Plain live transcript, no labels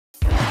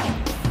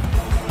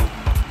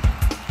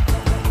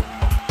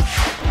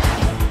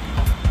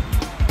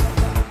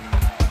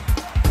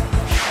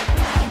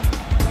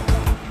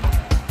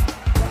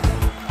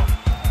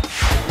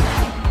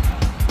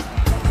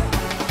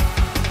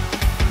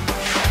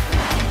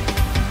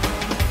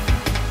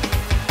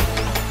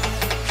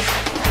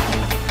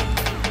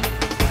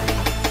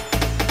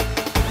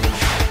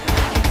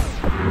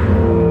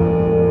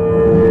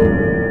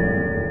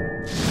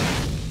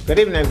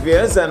Good evening,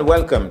 viewers, and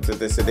welcome to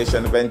this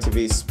edition of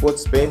NTV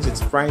Sports Page.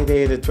 It's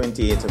Friday, the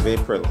 28th of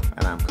April,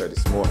 and I'm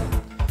Curtis Morton.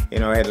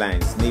 In our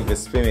headlines,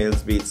 Nevis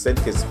females beat St.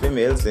 Kitts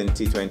females in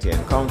T20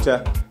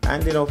 encounter,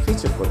 and in our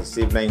feature for this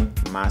evening,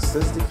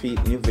 Masters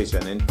defeat New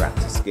Vision in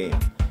practice game.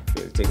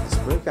 We'll take this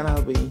break, and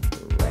I'll be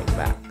right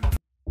back.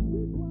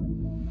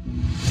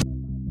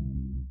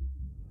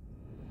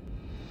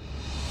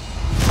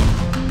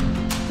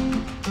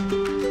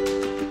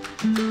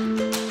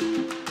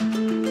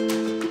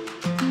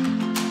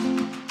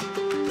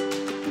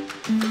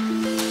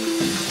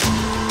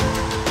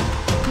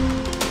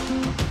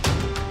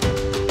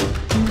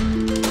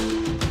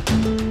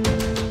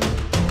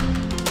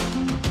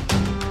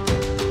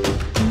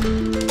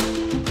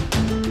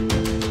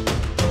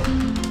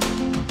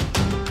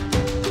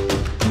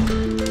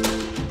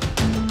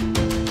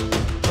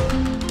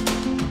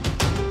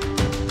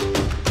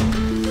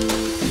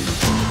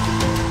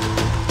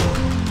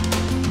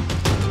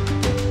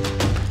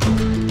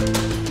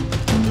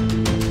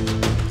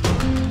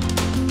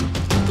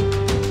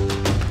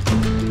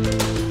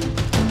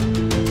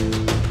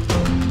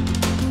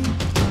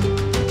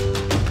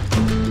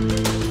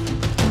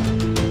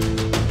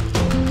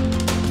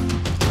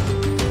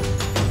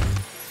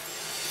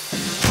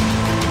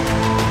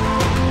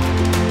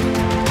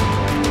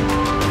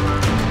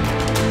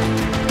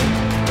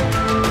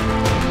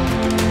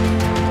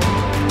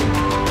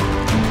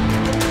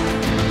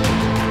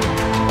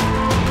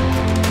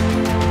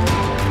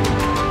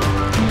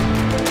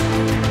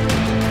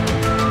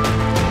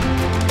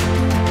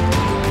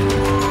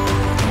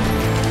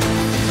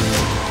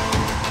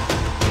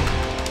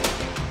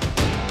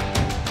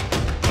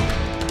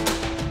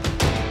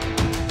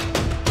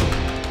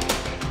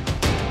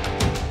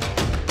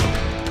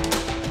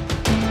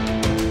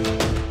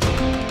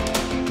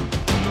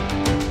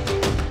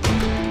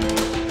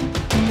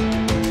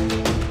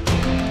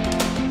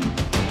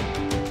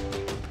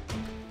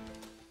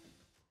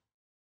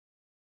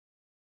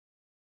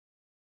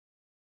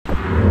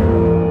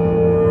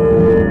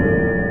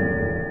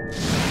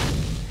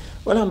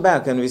 Well, I'm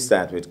back, and we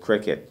start with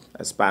cricket.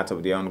 As part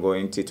of the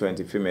ongoing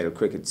T20 female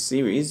cricket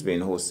series being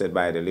hosted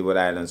by the Leeward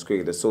Islands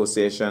Cricket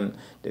Association,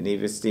 the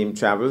Nevis team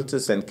traveled to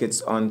St.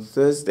 Kitts on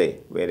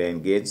Thursday, where they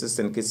engaged the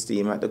St. Kitts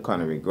team at the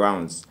Connery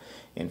grounds.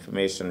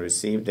 Information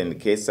received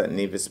indicates that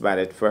Nevis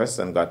batted first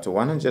and got to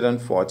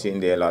 140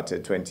 in the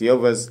allotted 20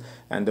 overs,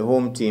 and the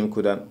home team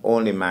could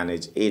only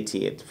manage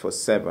 88 for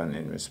 7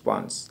 in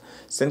response.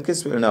 St.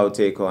 Kitts will now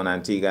take on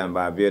Antigua and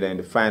Barbuda in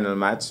the final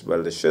match.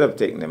 Well, they should have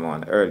taken them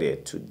on earlier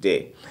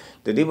today.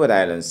 The Leeward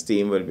Islands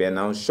team will be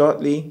announced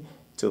shortly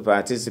to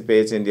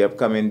participate in the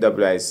upcoming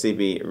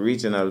WICB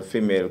Regional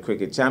Female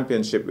Cricket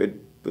Championship,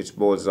 which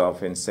bowls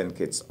off in St.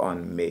 Kitts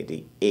on May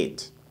the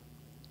 8th.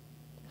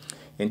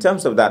 In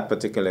terms of that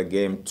particular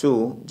game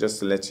too, just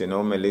to let you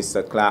know,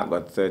 Melissa Clark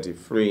got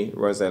 33,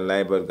 Roselle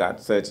Liebert got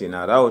 30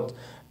 not out,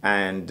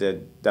 and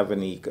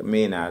Davanique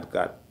Maynard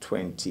got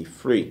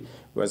 23.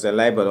 Roselle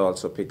Liebert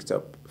also picked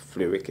up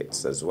 3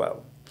 wickets as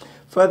well.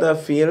 Further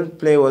afield,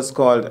 play was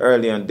called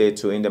early on day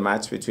 2 in the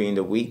match between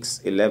the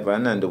Weeks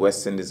 11 and the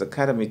West Indies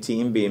Academy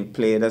team being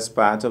played as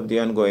part of the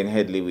ongoing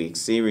Headley Week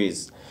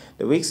series.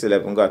 The Weeks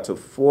 11 got to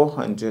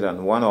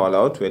 401 all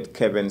out, with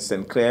Kevin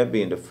Sinclair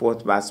being the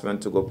 4th batsman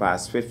to go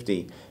past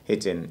 50,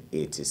 hitting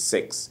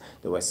 86.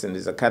 The West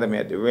Indies Academy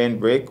at the rain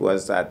break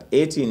was at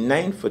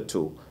 89 for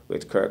 2,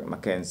 with Kirk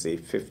Mackenzie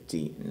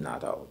 50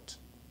 not out.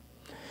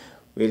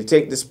 We'll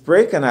take this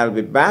break, and I'll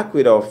be back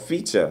with our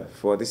feature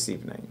for this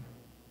evening.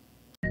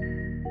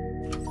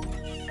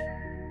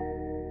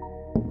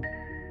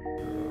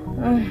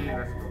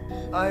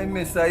 Hi,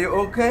 miss, are you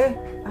okay?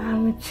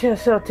 My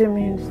chest out to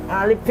me.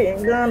 All the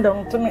pain gone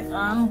down to me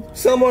arm.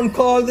 Someone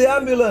call the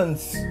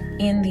ambulance.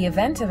 In the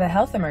event of a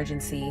health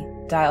emergency,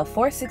 dial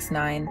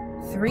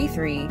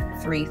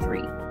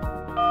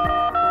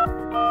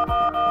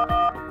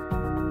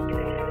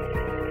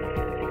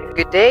 469-3333.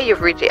 Good day,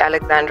 you've reached the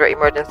Alexandra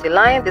emergency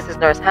line. This is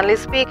Nurse Hanley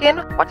speaking.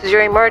 What is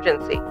your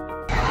emergency?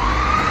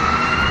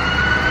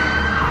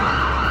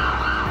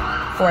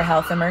 For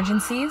health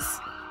emergencies,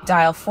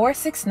 dial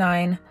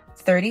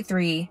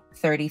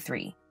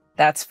 469-3333.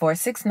 That's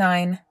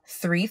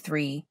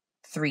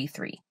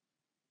 469-3333.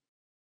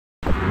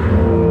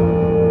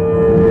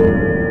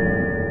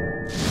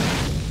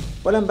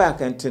 Well, I'm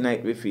back, and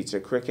tonight we feature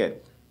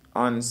cricket.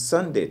 On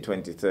Sunday,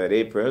 23rd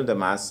April, the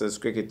Masters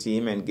cricket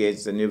team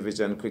engaged the New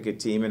Vision cricket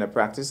team in a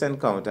practice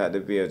encounter at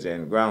the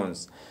Virgin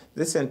grounds.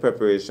 This in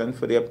preparation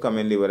for the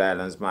upcoming Leeward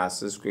Islands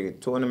Masters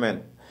cricket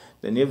tournament.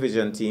 The New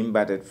Vision team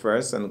batted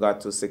first and got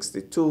to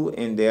 62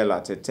 in their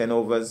allotted 10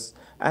 overs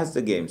as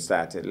the game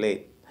started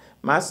late.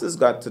 Masters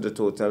got to the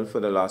total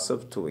for the loss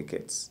of 2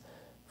 wickets.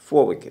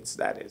 4 wickets,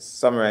 that is.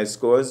 Summarized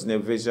scores: New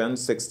Vision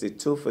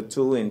 62 for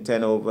 2 in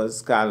 10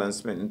 overs, Carlon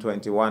Smith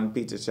 21,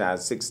 Peter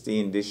Charles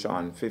 16,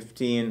 Dishon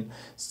 15,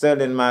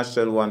 Sterling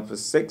Marshall 1 for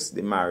 6,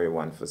 Demari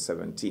 1 for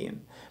 17.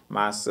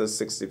 Masters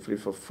 63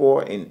 for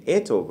 4 in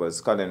 8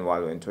 overs, Colin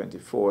Walwyn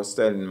 24,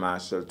 Sterling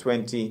Marshall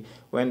 20,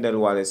 Wendell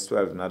Wallace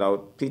 12 not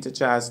out, Peter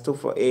Charles 2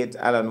 for 8,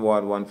 Alan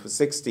Ward 1 for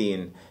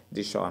 16,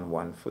 Dishon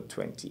 1 for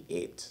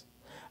 28.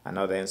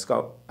 Another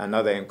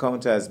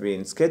encounter has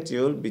been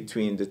scheduled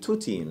between the two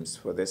teams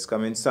for this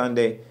coming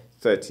Sunday,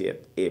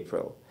 30th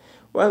April.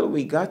 Well,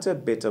 we got a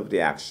bit of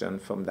the action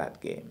from that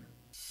game.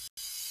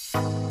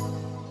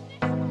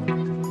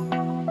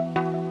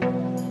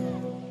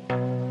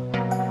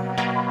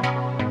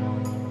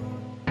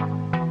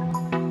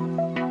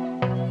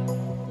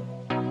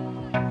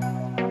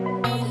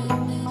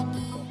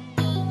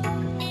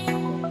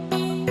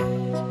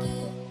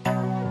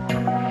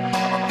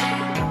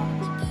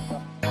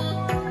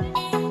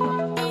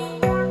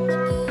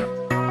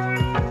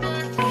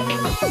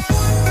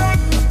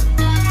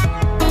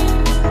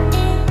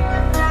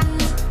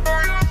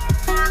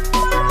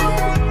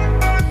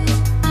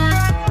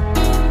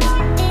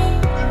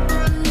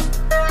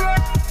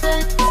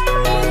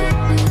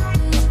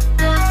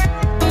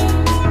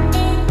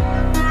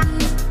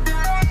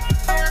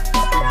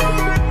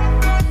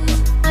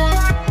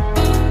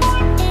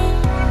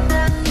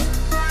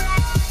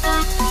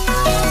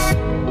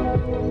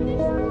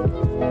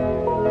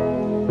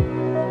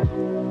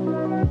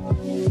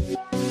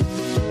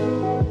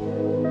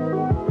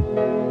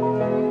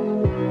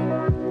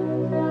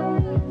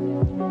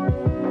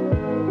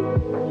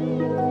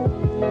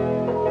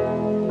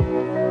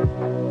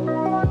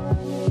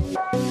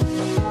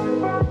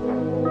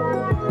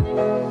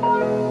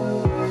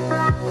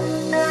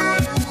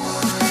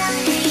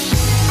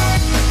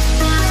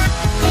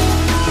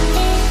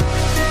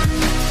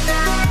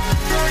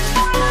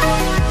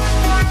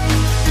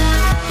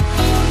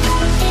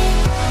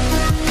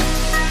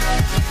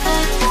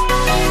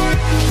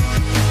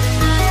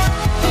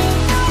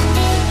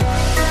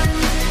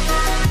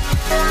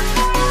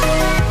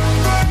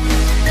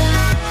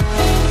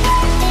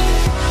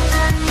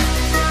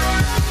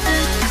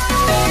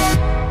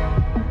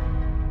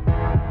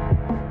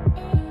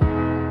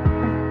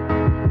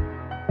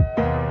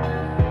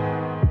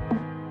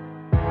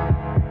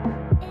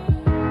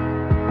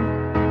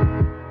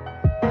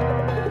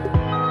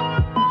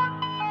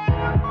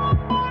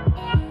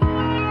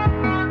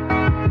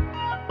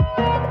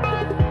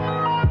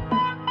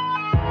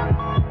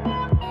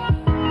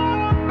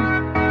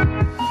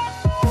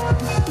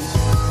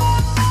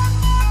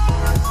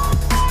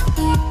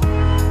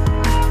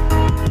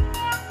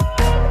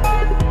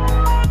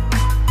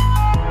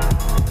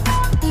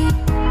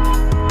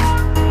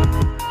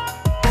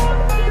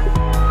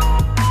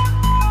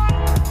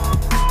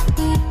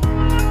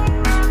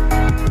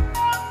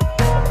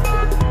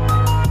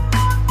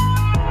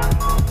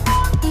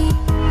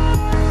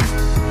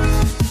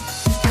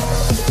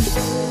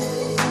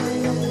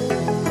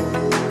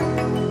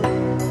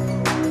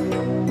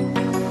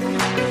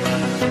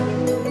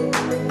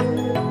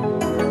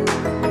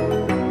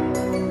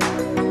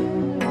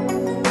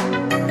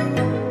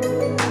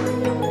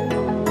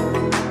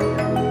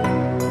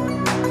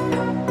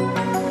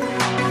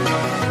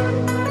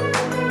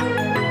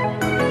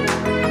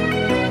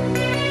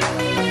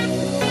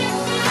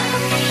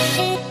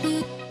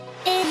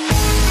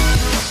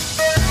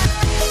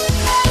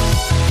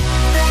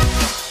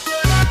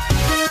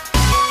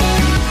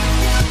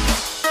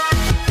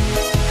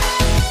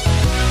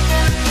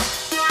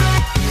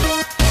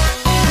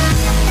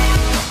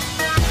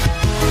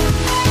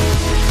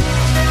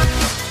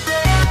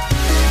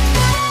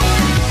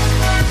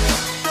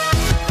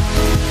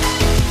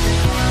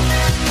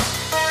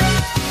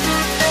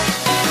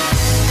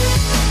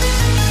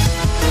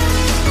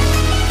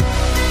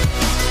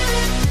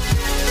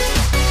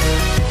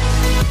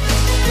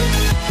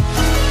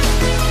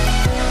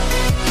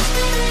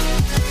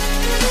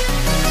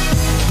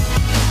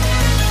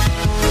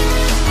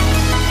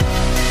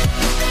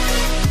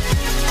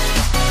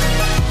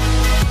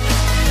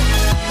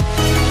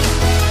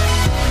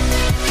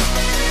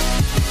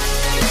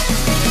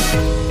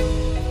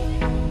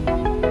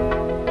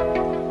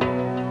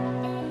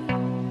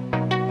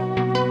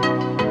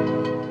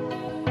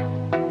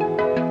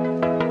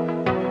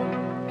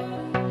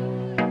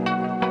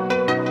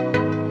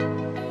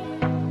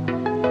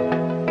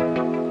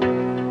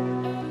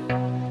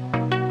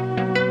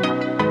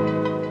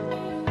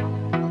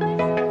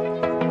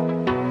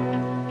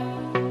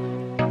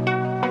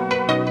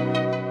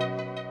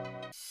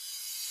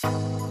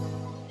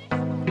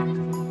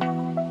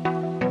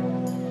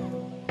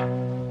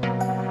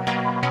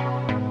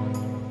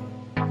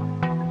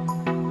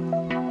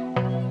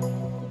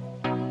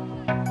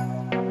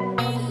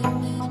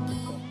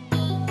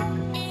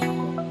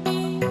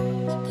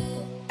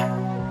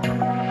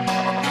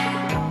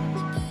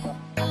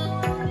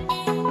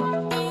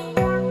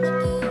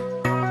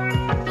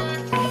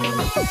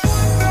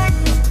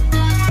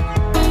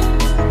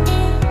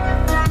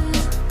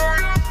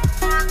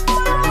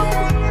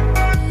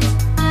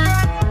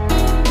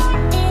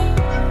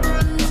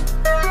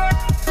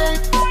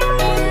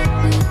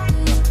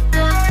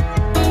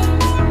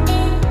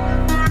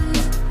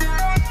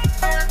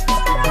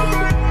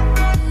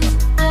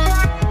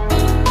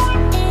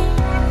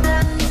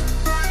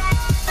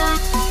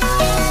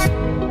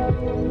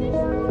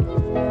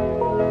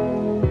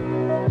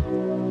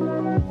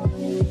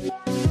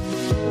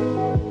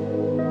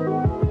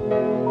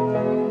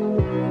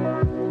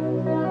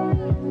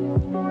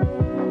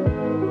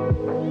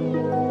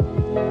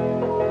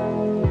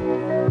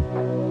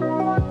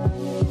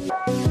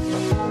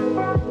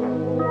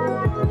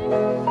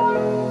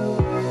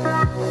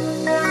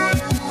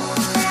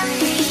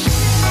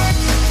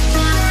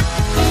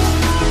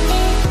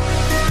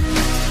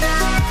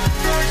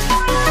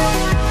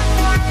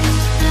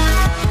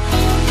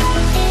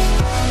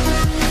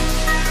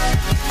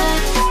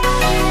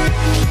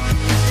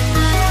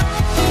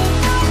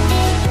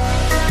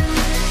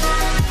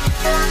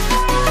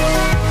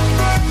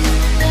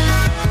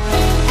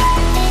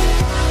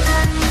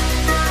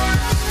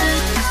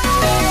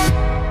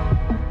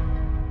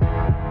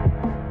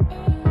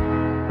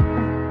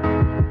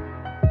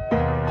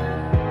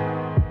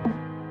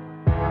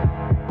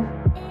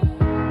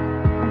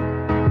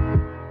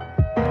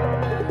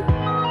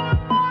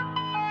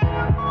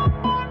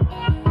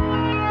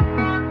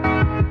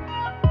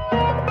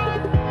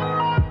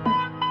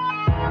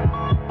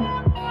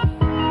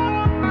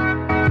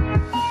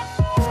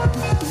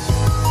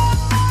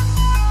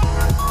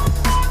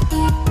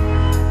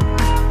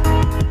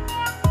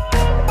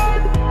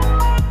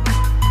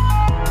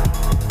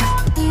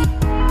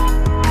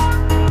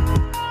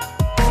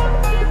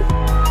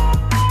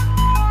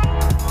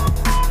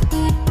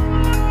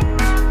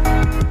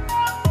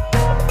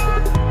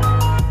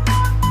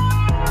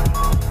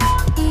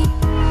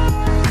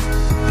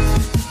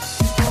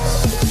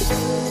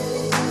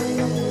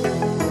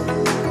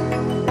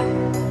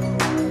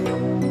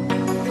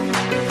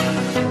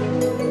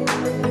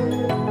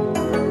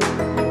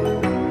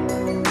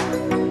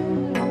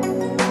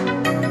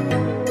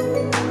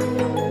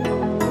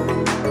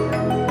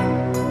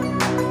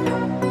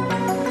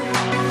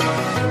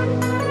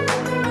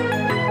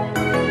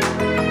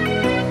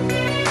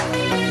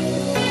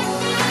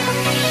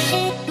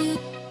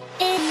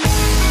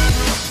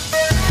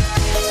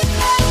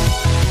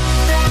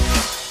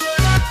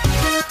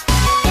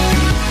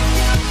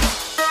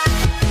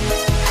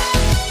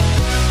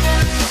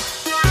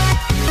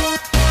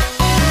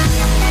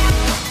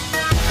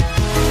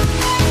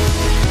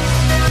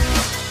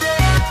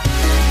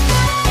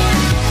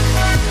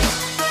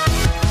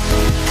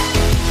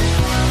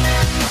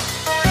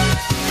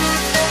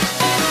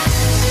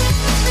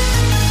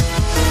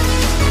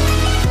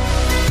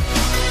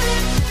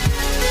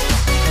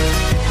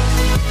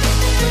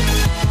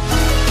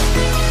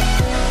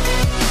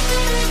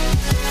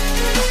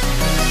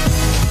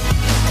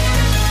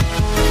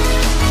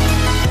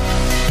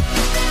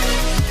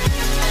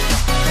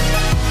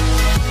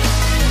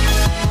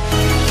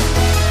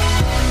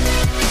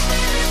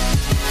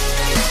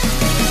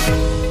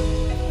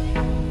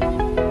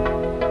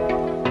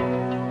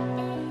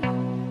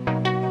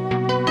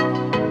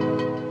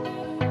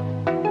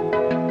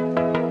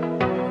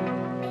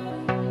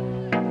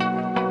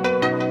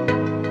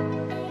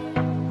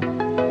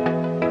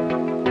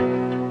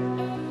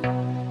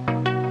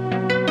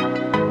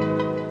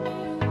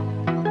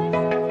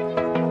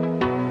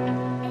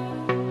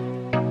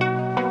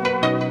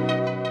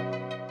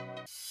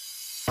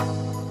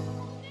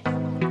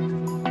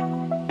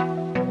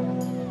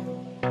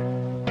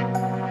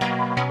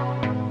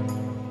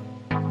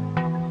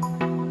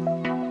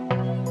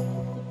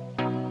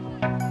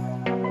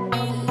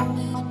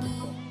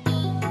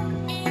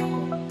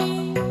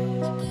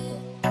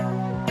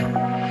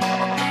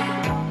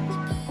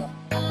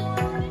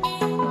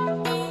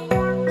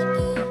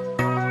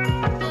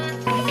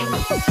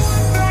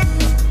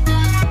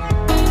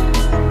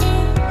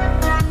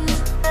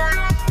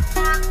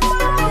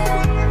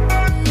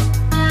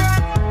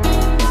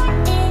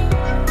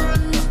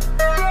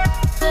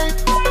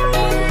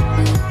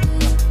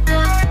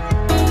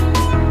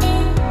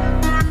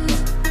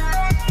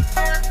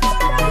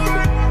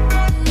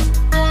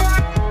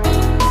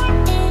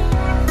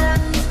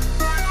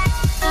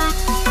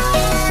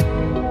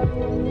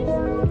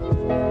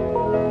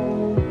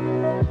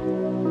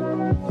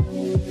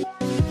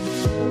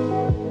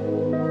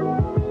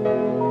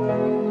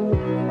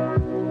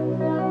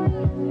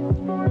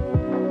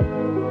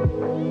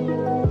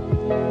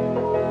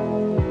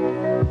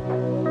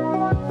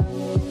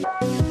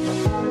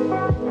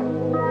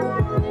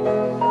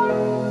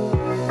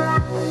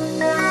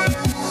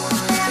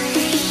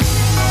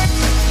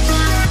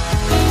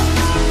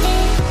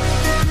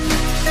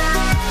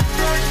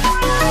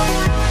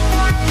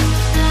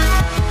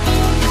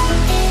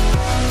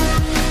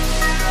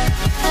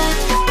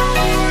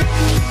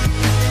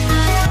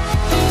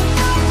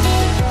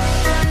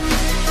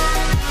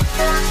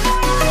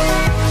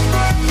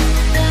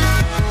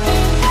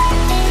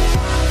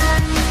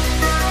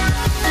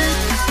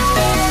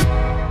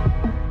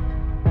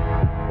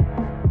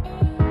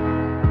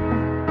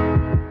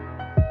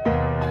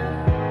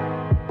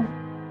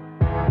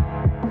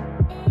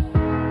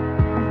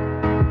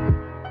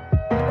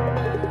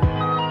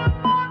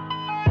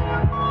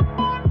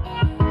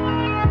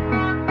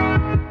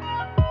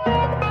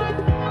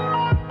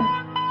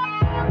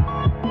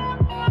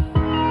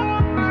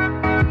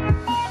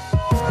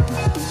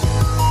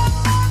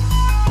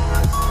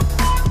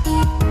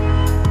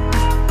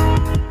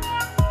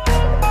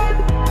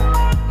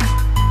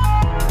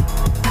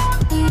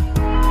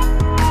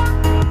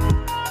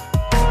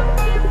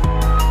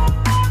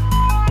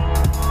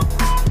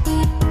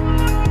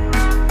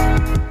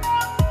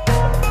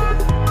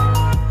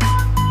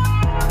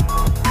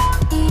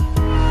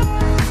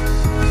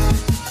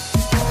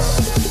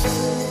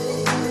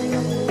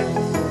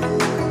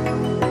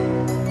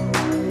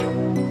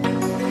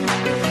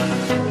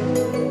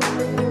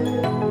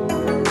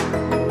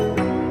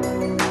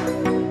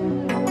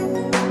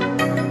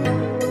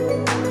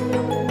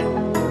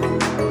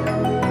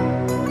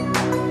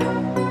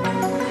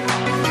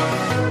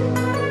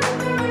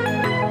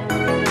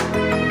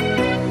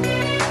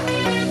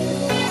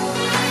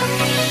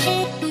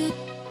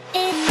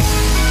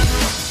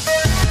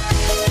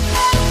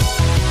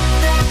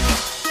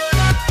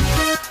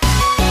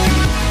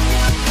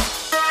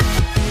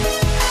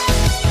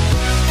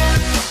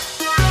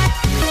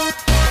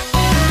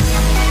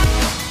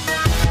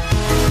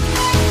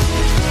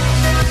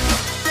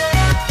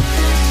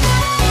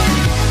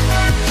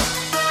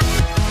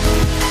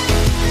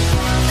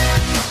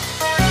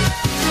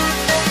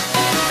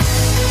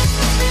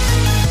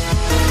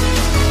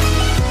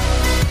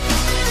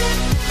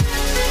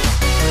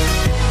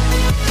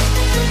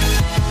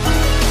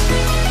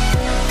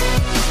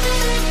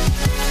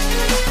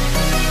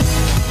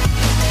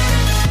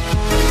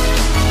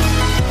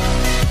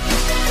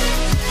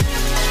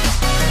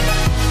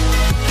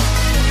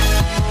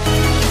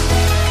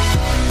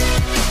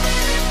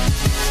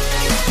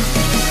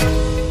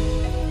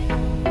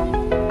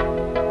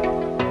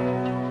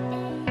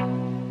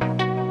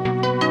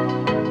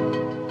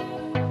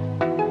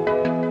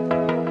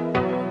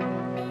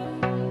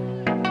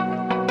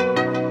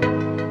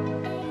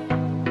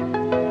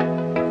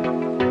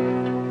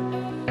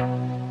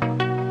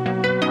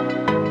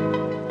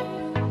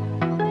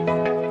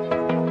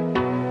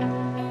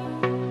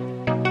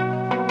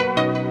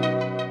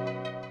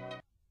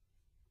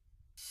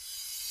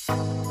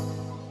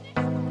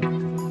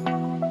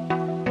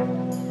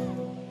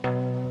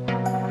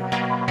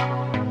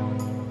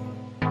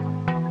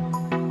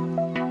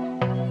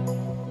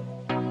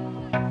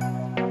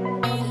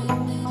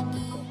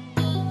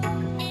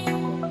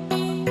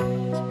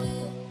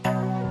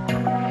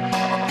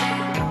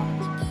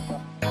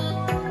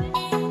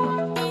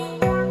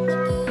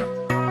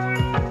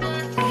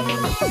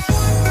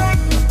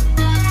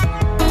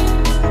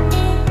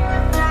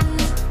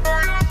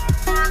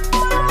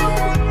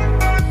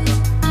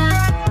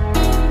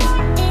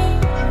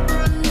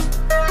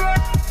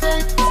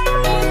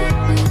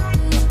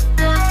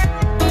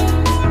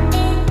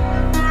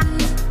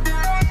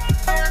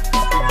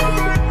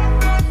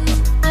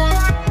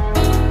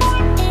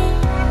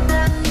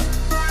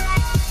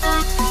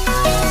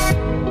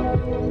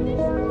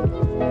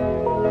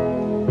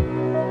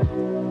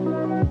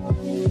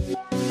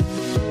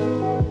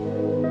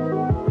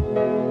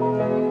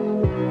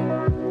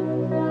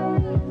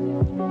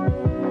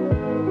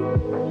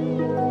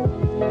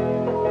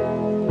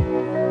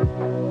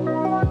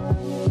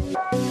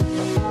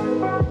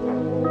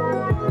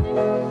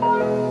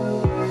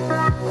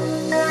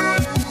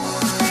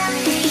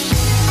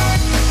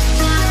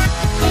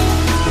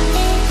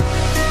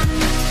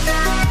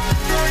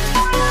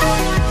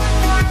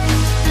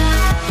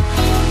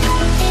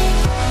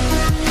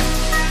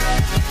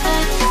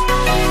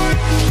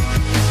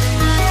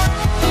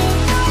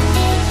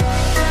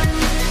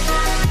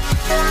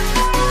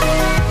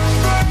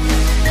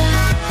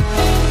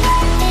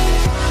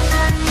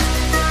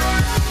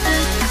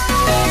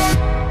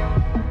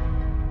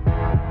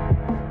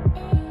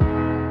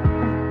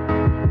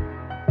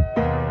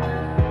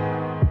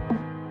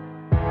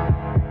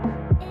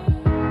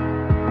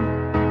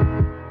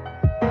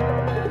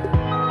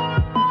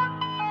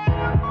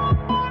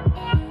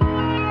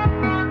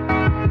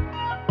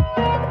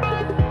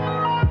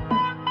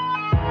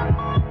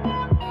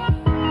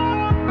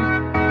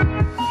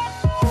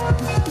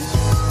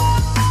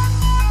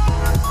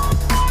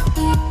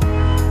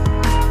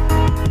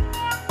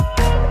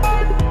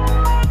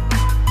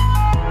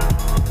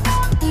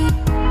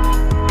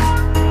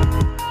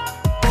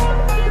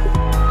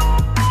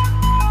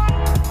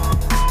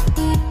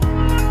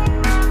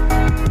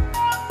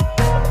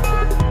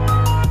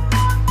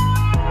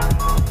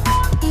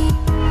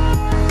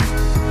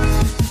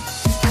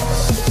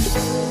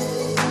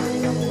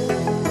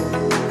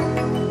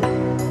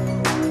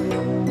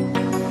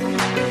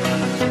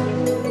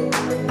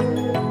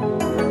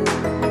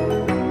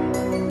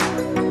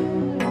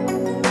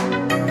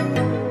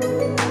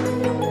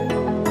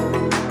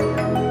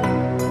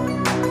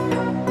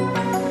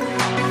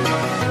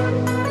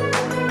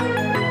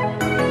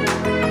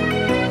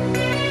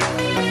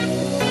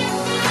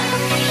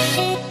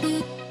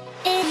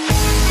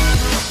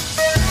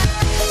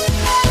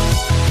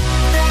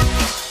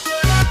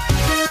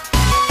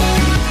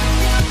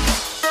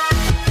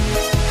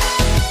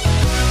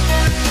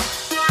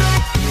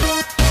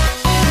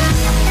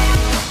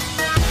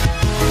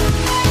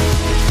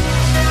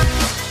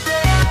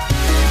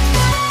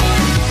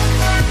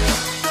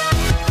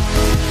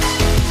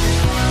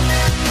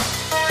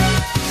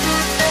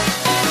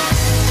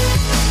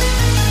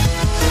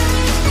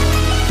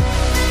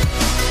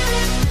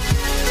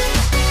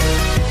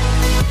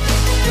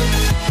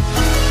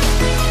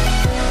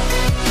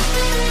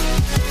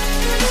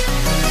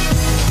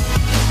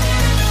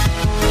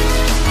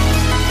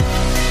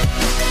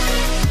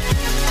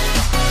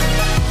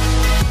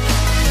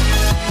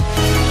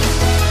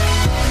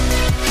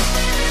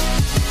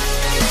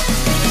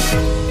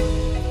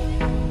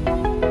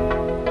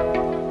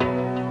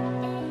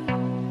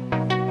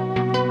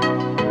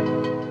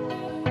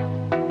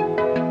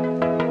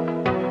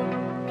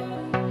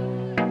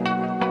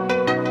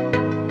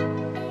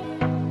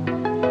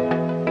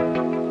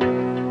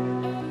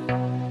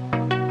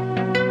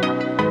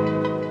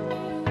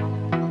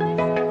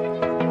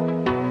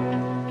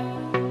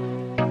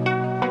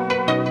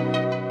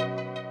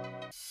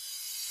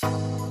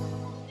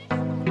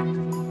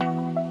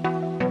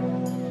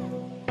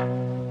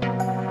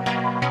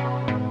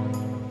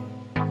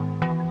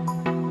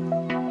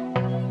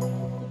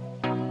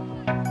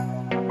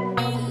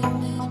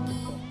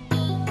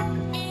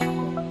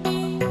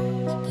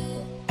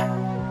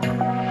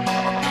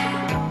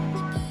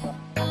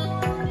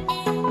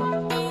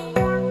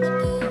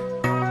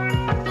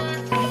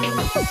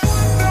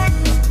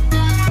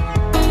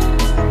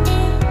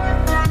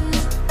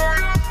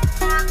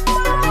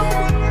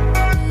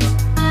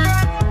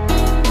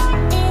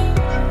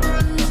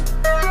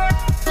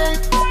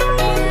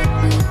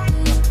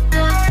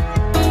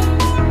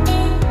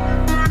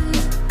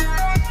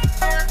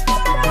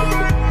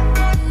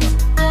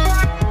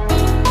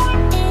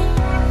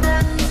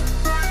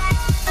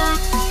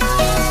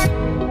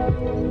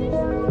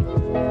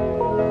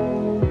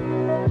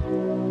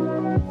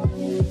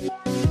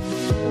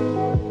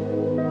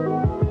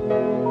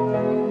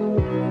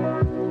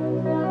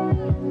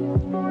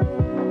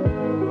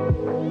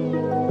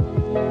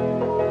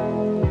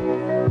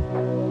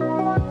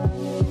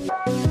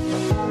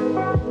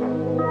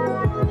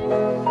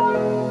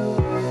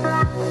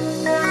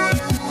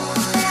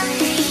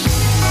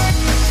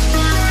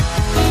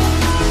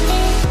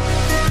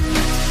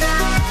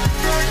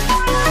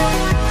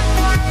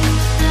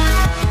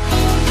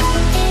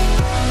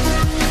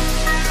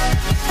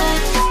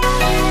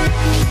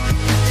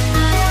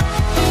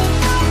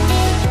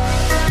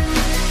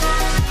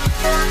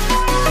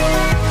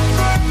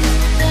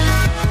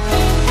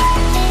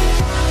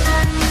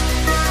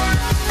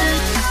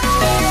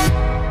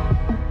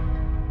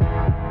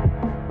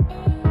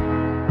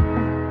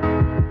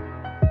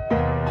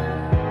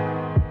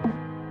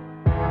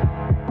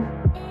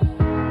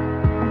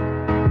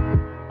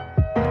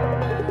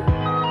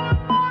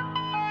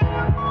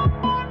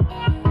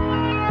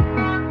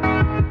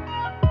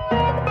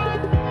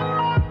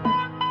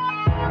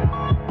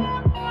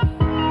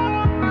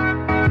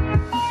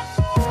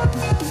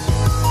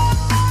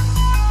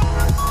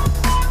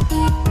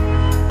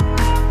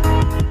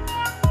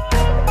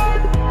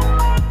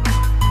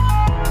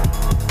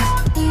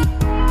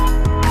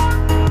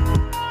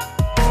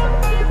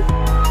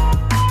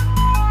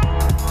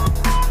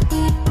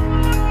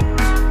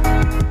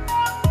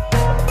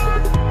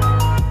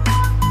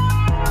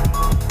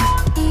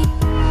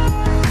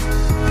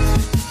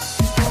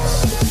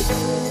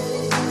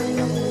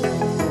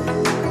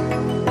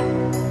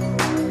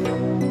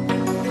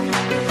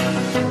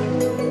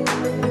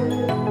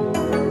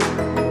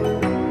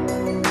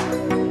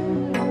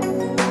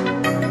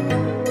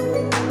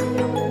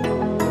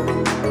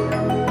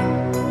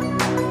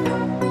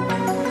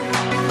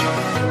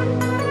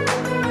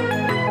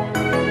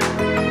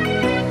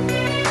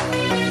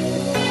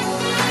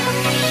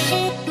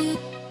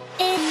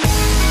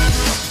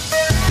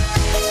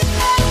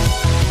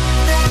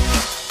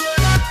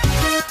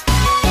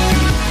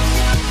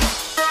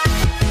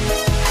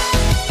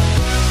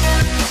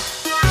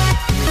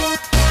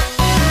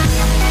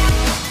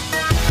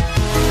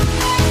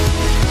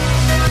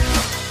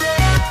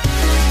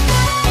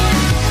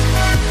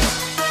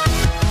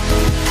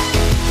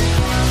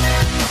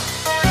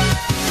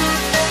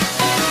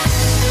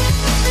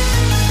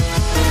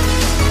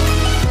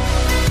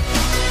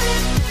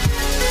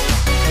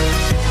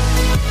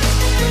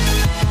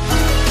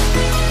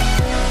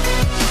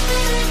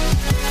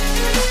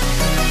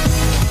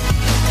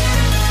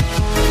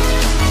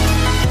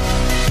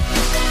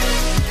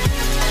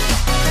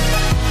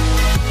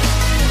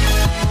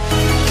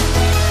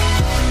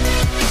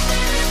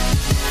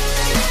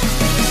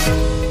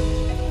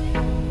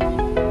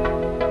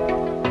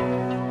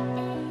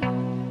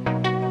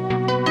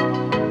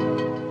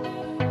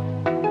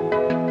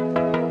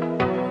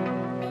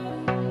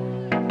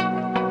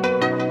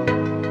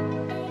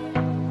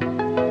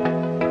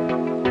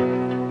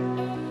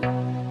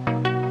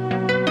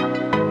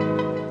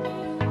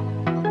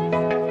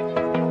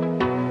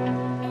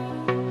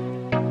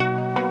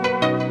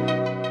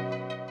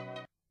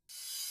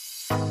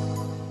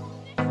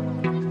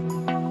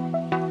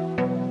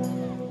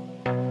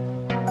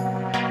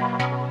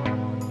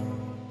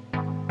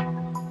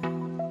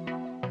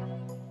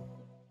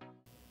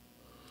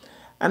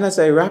 And as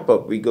I wrap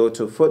up, we go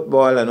to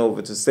football and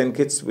over to St.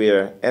 Kitts,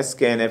 where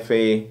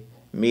SKNFA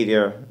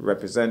media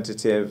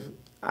representative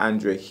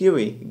Andre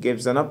Huey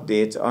gives an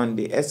update on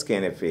the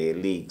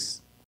SKNFA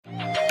leagues.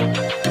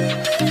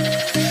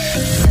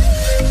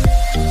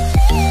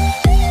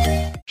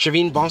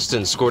 Shaveen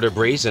Boston scored a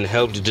brace and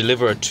helped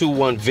deliver a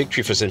 2-1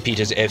 victory for St.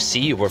 Peter's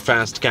FC over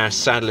Fast Cash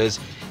Saddlers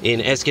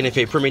in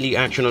SKNFA Premier League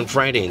action on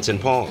Friday in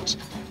St. Paul's.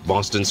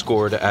 Boston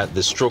scored at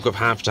the stroke of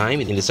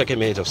half-time in the second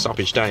minute of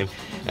stoppage time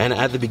and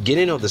at the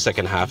beginning of the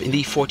second half in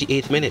the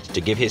 48th minute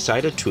to give his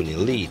side a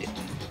 2-0 lead.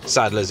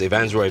 Saddlers'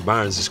 Evans Roy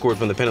Barnes scored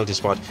from the penalty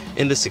spot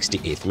in the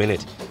 68th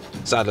minute.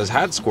 Saddlers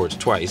had scored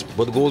twice,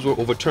 but the goals were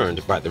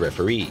overturned by the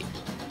referee.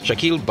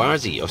 Shaquille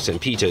Barzi of St.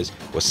 Peter's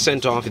was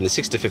sent off in the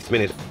 65th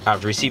minute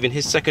after receiving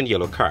his second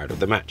yellow card of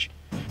the match.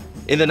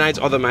 In the night's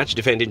other match,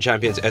 defending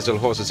champions SL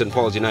Horses St.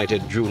 Paul's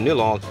United drew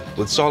 0-0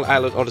 with Saul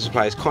Island Auto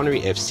Supplies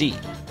Connery FC.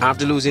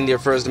 After losing their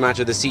first match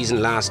of the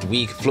season last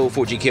week, Flow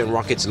 4GK and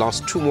Rockets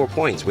lost 2 more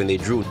points when they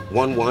drew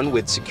 1-1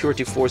 with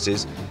Security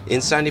Forces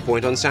in Sandy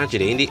Point on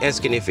Saturday in the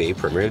SKNFA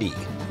Premier League.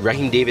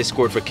 Raheem Davis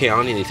scored for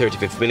Keon in the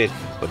 35th minute,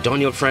 but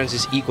Daniel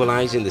Francis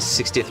equalized in the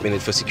 60th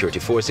minute for Security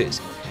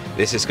Forces.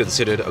 This is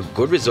considered a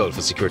good result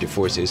for Security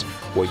Forces,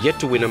 who are yet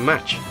to win a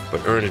match,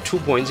 but earned 2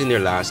 points in their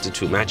last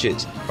 2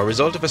 matches, a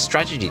result of a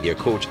strategy their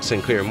coach,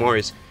 St. Clair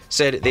Morris,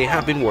 said they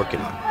have been working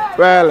on.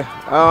 Well,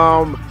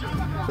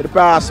 for the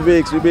past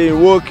weeks, we've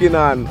been working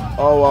on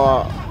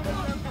our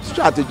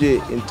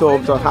strategy in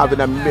terms of having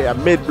a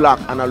mid-block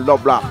and a low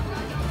block.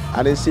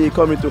 And then see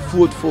coming to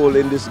footful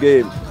in this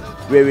game,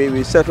 where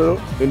we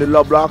settle in the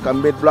low block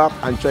and mid-block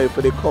and try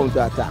for the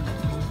counter-attack.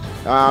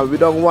 We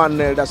don't want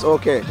that's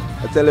okay.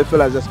 I tell the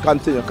fellas just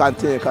continue.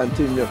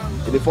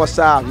 In the first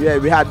half, yeah,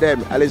 we had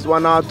them. At least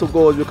 1 or 2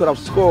 goals we could have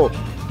scored.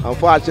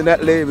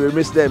 Unfortunately, we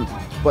missed them.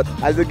 But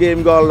as the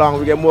game goes along,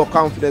 we get more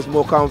confidence.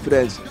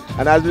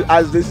 And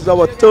as this is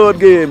our 3rd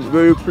game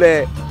where we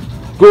play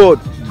good,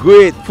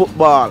 great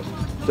football,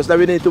 just that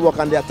we need to work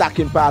on the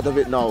attacking part of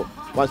it now.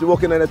 Once we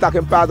work on the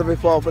attacking part of it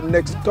for the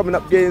next coming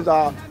up games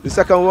or the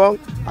second one,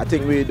 I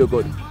think we do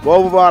good. But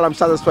overall, I'm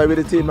satisfied with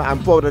the team.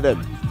 I'm proud of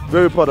them.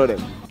 Very proud of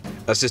them.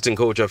 Assistant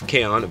coach of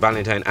Keon,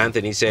 Valentine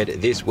Anthony, said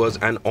this was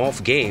an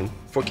off game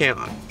for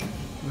Keon.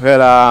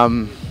 Well,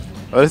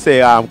 I would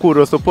say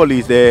kudos to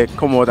police. They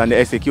come out and they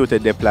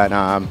executed their plan.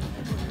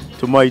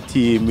 To my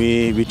team,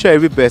 we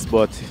tried our best,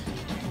 but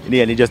in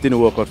the end it just didn't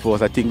work out for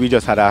us. I think we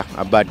just had a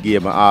bad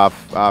game, a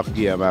half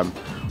game.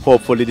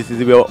 Hopefully this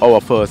is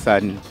our first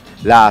and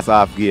last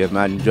half game,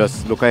 and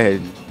just look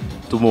ahead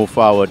to move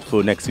forward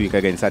for next week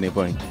against Sandy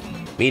Point.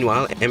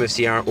 Meanwhile,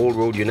 MFCR Old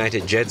Road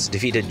United Jets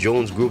defeated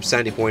Jones Group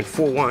Sandy Point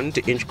 4-1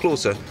 to inch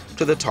closer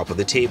to the top of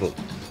the table.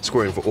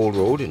 Scoring for Old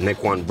Road,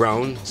 Nequan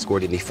Brown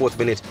scored in the 4th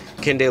minute,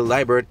 Kendall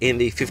Libert in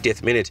the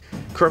 50th minute,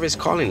 Curvis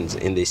Collins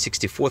in the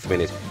 64th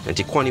minute, and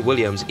Tiquani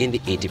Williams in the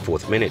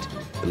 84th minute.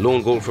 The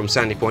lone goal from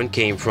Sandy Point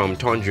came from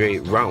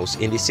Tondre Rouse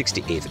in the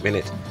 68th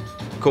minute.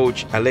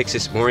 Coach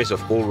Alexis Morris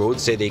of Old Road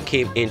said they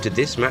came into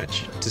this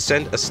match to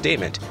send a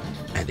statement,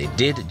 and they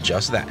did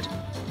just that.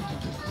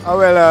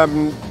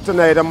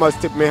 Tonight I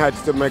must tip my hat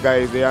to my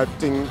guys. I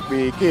think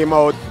we came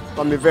out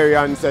from the very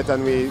onset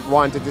and we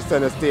wanted to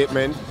send a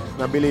statement.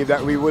 And I believe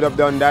that we would have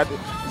done that.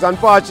 It's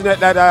unfortunate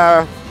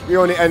that we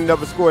only ended up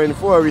scoring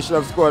 4. We should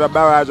have scored a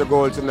barrage of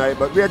goals tonight.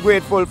 But we are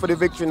grateful for the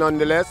victory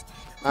nonetheless.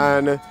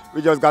 And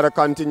we just got to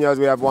continue as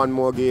we have 1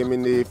 more game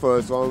in the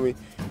first one.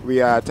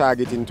 We are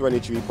targeting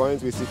 23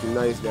 points. We're sitting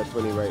nicely at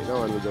 20 right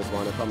now, and we just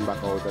want to come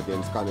back out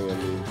against Connery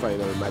in the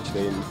final match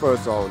day in the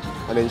first round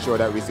and ensure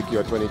that we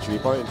secure 23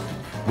 points.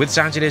 With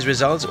Saturday's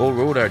results, Old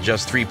Road are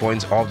just 3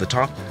 points off the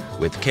top,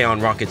 with Keon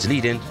Rockets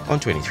leading on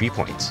 23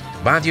 points.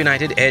 Bath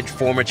United edged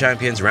former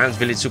champions Rams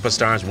Village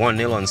Superstars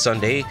 1-0 on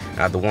Sunday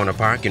at the Warner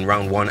Park in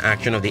round 1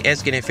 action of the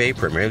SKNFA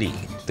Premier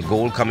League. The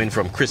goal coming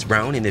from Chris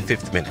Brown in the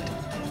 5th minute.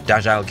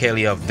 Dajal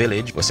Kelly of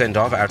Village was sent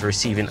off after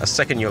receiving a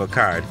second yellow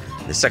card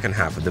in the second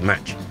half of the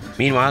match.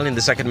 Meanwhile, in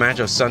the second match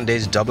of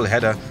Sunday's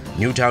doubleheader,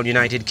 Newtown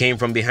United came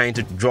from behind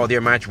to draw their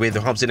match with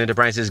Hobson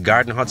Enterprises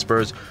Garden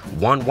Hotspurs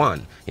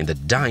 1-1 in the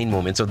dying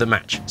moments of the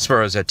match.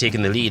 Spurs had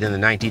taken the lead in the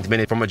 19th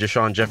minute from a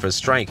Jashawn Jeffers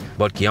strike,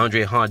 but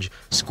Keandre Hodge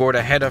scored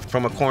a header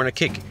from a corner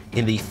kick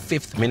in the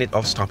 5th minute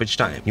of stoppage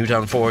time.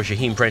 Newtown forward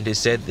Shaheem Prentice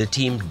said the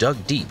team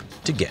dug deep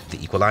to get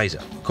the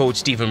equalizer. Coach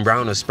Stephen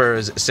Brown of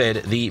Spurs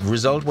said the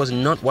result was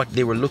not what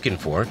they were looking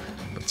for,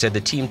 but said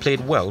the team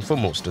played well for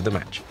most of the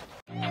match.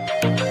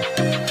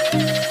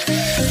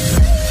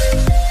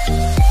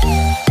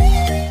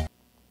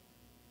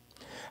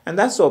 And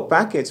that's our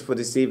package for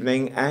this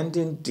evening and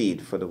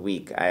indeed for the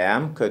week. I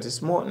am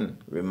Curtis Morton,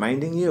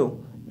 reminding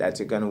you that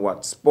you're going to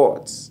watch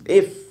sports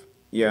if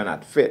you're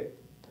not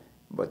fit.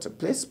 But to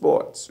play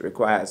sports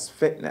requires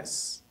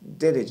fitness,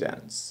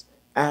 diligence,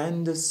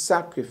 and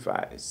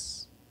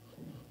sacrifice.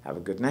 Have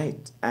a good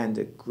night and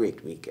a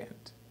great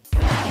weekend.